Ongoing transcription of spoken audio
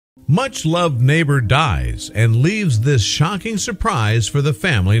Much-loved neighbor dies and leaves this shocking surprise for the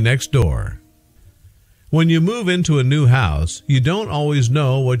family next door. When you move into a new house, you don't always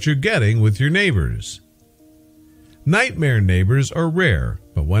know what you're getting with your neighbors. Nightmare neighbors are rare,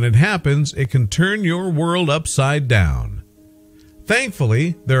 but when it happens, it can turn your world upside down.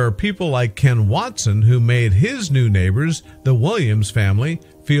 Thankfully, there are people like Ken Watson who made his new neighbors, the Williams family,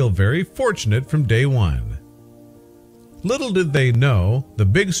 feel very fortunate from day one. Little did they know the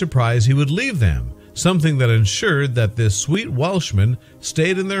big surprise he would leave them, something that ensured that this sweet Welshman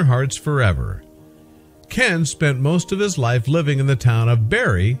stayed in their hearts forever. Ken spent most of his life living in the town of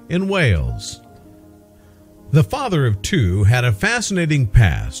Bury in Wales. The father of two had a fascinating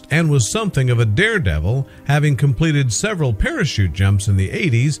past and was something of a daredevil, having completed several parachute jumps in the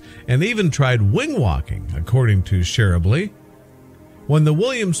 80s and even tried wing walking, according to Sherribley. When the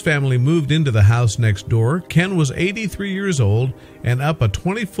Williams family moved into the house next door, Ken was 83 years old and up a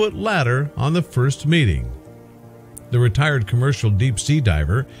 20-foot ladder on the first meeting. The retired commercial deep-sea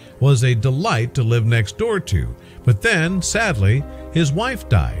diver was a delight to live next door to, but then, sadly, his wife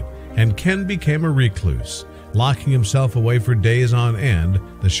died, and Ken became a recluse, locking himself away for days on end,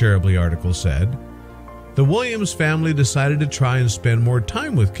 the Sherribley article said. The Williams family decided to try and spend more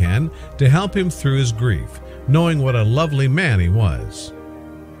time with Ken to help him through his grief, knowing what a lovely man he was.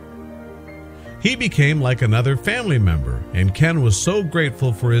 He became like another family member, and Ken was so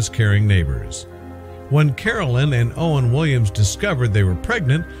grateful for his caring neighbors. When Carolyn and Owen Williams discovered they were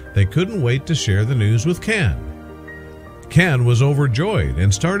pregnant, they couldn't wait to share the news with Ken. Ken was overjoyed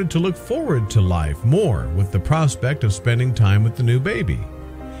and started to look forward to life more with the prospect of spending time with the new baby.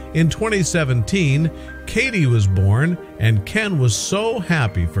 In 2017, Katie was born, and Ken was so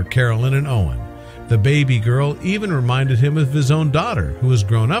happy for Carolyn and Owen. The baby girl even reminded him of his own daughter, who is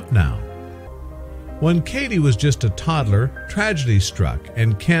grown up now. When Katie was just a toddler, tragedy struck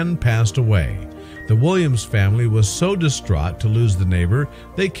and Ken passed away. The Williams family was so distraught to lose the neighbor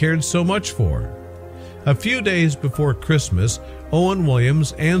they cared so much for. A few days before Christmas, Owen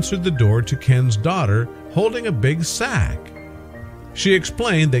Williams answered the door to Ken's daughter, holding a big sack. She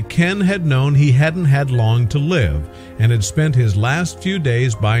explained that Ken had known he hadn't had long to live and had spent his last few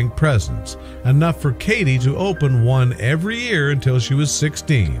days buying presents, enough for Katie to open one every year until she was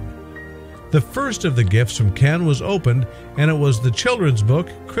 16. The first of the gifts from Ken was opened, and it was the children's book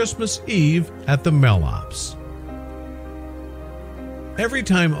Christmas Eve at the Mellops. Every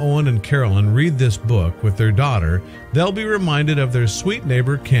time Owen and Carolyn read this book with their daughter, they'll be reminded of their sweet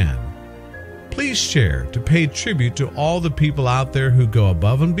neighbor Ken. Please share to pay tribute to all the people out there who go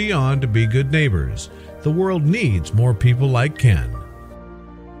above and beyond to be good neighbors. The world needs more people like Ken.